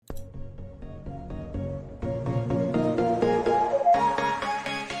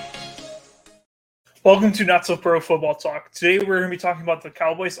Welcome to Not So Pro Football Talk. Today we're going to be talking about the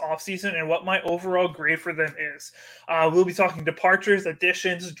Cowboys offseason and what my overall grade for them is. We'll be talking departures,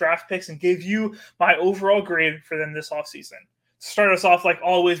 additions, draft picks, and give you my overall grade for them this offseason. To start us off, like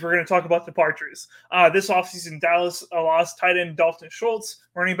always, we're going to talk about departures. This offseason, Dallas lost tight end Dalton Schultz,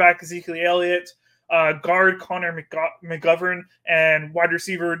 running back Ezekiel Elliott, guard Connor McGovern, and wide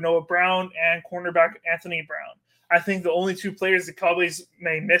receiver Noah Brown, and cornerback Anthony Brown. I think the only two players the Cowboys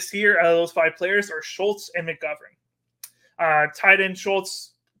may miss here out of those five players are Schultz and McGovern. Tight end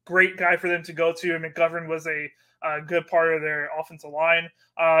Schultz, great guy for them to go to, and McGovern was a good part of their offensive line.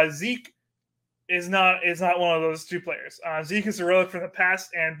 Zeke is not one of those two players. Zeke is a relic from the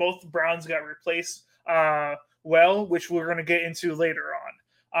past, and both Browns got replaced which we're going to get into later on.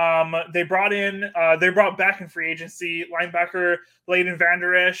 They brought back in free agency linebacker Leighton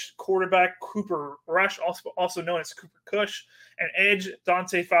Vander Esch, quarterback Cooper Rush, also known as Cooper Cush, and edge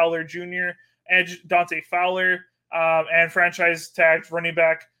Dante Fowler Jr., and franchise tagged running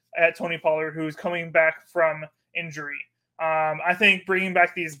back at Tony Pollard, who's coming back from injury. I think bringing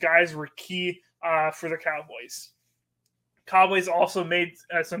back these guys were key for the Cowboys. Cowboys also made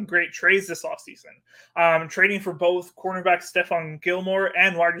some great trades this offseason, trading for both cornerback Stephon Gilmore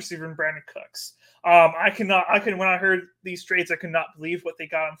and wide receiver Brandon Cooks. When I heard these trades, I could not believe what they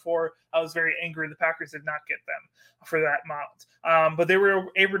got them for. I was very angry the Packers did not get them for that amount. But they were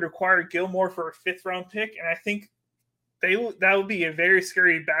able to acquire Gilmore for a 5th round pick, and I think that would be a very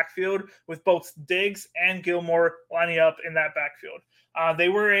scary backfield with both Diggs and Gilmore lining up in that backfield. They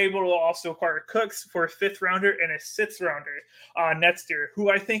were able to also acquire Cooks for a 5th rounder and a 6th rounder next year,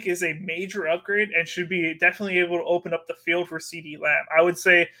 who I think is a major upgrade and should be definitely able to open up the field for CeeDee Lamb. I would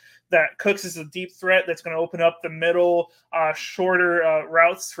say that Cooks is a deep threat that's going to open up the middle, shorter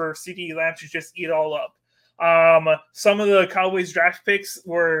routes for CeeDee Lamb to just eat all up. Some of the Cowboys draft picks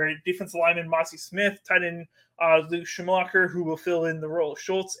were defensive lineman Mossy Smith, tight end Luke Schumacher, who will fill in the role of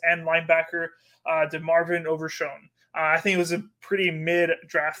Schultz, and linebacker DeMarvin Overshown. I think it was a pretty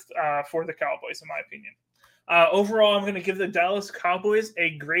mid-draft for the Cowboys, in my opinion. Overall, I'm going to give the Dallas Cowboys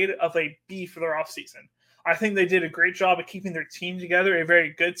a grade of a B for their offseason. I think they did a great job of keeping their team together, a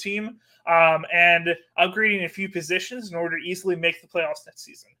very good team, and upgrading a few positions in order to easily make the playoffs next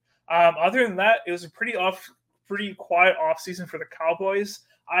season. Other than that, it was a pretty quiet offseason for the Cowboys.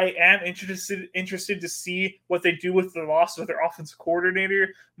 I am interested to see what they do with the loss of their offensive coordinator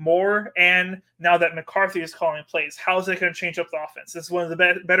more, and now that McCarthy is calling plays, how is that going to change up the offense? This is one of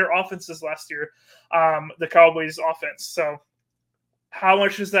the better offenses last year, the Cowboys' offense. So how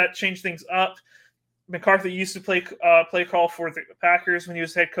much does that change things up? McCarthy used to play call for the Packers when he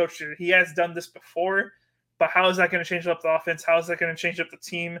was head coach. He has done this before, but how is that going to change up the offense? How is that going to change up the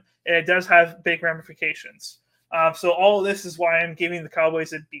team? And it does have big ramifications. So all of this is why I'm giving the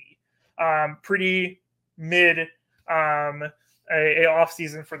Cowboys a B. Pretty mid a off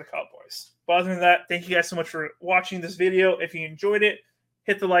season for the Cowboys. But other than that, thank you guys so much for watching this video. If you enjoyed it,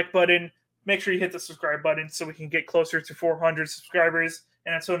 hit the like button. Make sure you hit the subscribe button so we can get closer to 400 subscribers.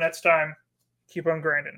 And until next time, keep on grinding.